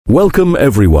Welcome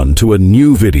everyone to a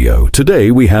new video. Today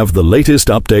we have the latest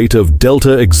update of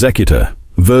Delta Executor,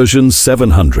 version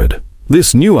 700.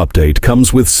 This new update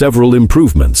comes with several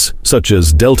improvements, such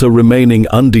as Delta remaining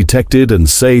undetected and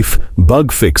safe,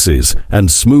 bug fixes, and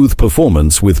smooth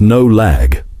performance with no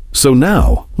lag. So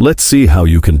now, let's see how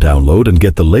you can download and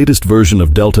get the latest version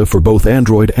of Delta for both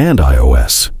Android and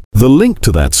iOS. The link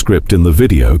to that script in the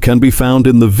video can be found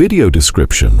in the video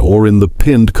description or in the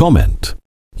pinned comment.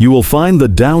 You will find the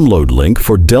download link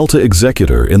for Delta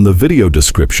Executor in the video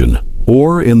description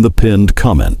or in the pinned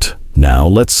comment. Now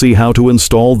let's see how to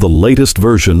install the latest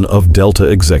version of Delta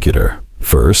Executor.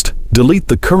 First, delete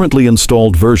the currently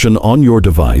installed version on your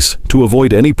device to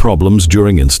avoid any problems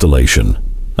during installation.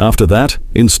 After that,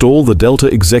 install the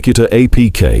Delta Executor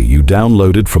APK you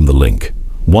downloaded from the link.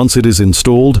 Once it is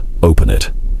installed, open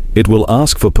it. It will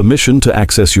ask for permission to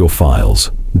access your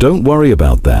files. Don't worry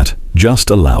about that,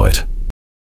 just allow it.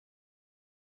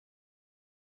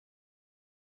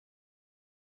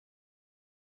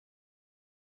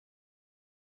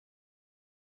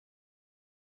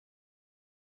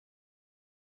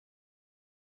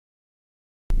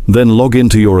 Then log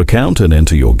into your account and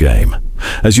enter your game.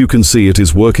 As you can see, it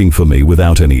is working for me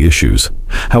without any issues.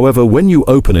 However, when you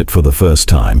open it for the first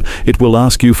time, it will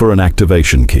ask you for an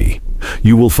activation key.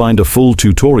 You will find a full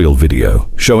tutorial video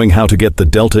showing how to get the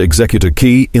Delta Executor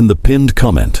key in the pinned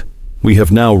comment. We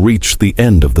have now reached the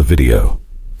end of the video.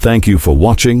 Thank you for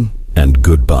watching and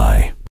goodbye.